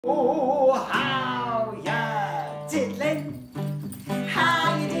Oh, how ya diddling,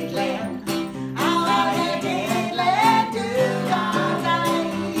 how you diddling, how you diddling, do your day.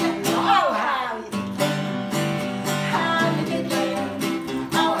 Oh, how you diddling,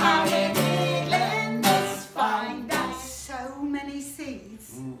 oh, how you diddling, this fine. That's so many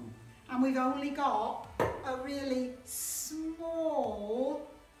seeds, and we've only got a really small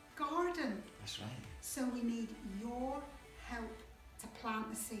garden. That's right. So we need your help to plant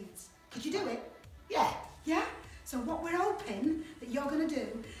the seeds. Could you do it? Yeah. Yeah? So what we're hoping that you're going to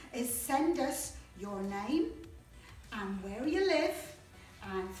do is send us your name and where you live,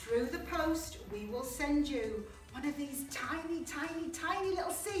 and through the post we will send you one of these tiny, tiny, tiny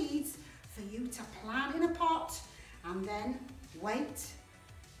little seeds for you to plant in a pot, and then wait,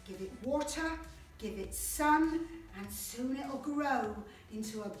 give it water, give it sun, and soon it'll grow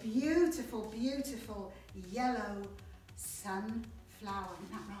into a beautiful, beautiful yellow sunflower.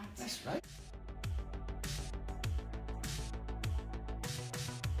 Isn't that right? That's right.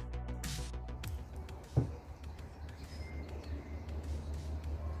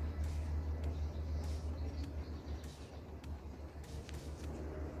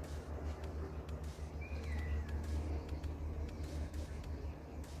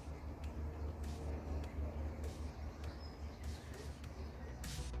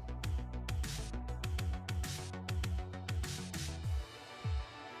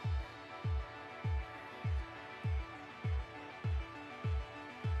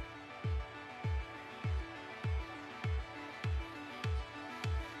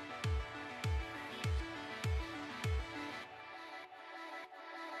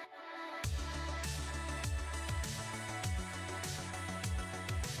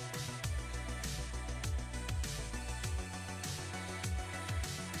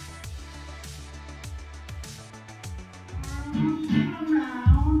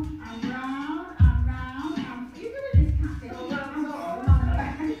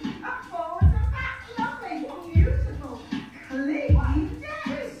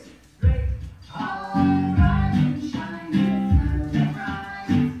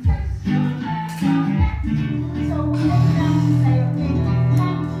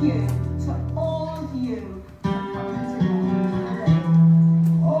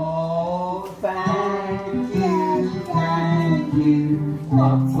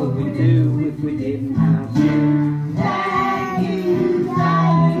 What would we do if we didn't have you? Thank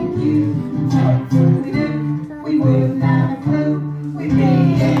you. What would we do? We wouldn't have a clue. We'd be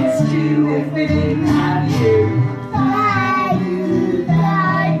in a stew if we didn't have you.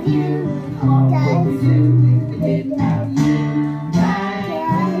 Thank you. What would we do if we didn't have you?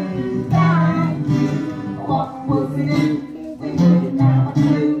 Thank you. What would we do? We wouldn't have a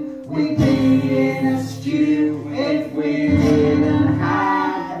clue. We'd be in a stew if we didn't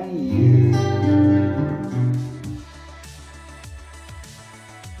have you.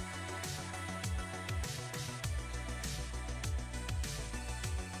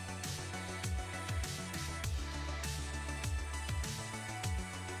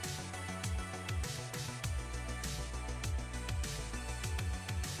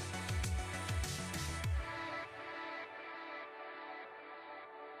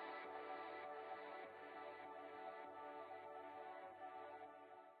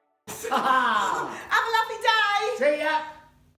 Ha! Have a lovely day! See ya!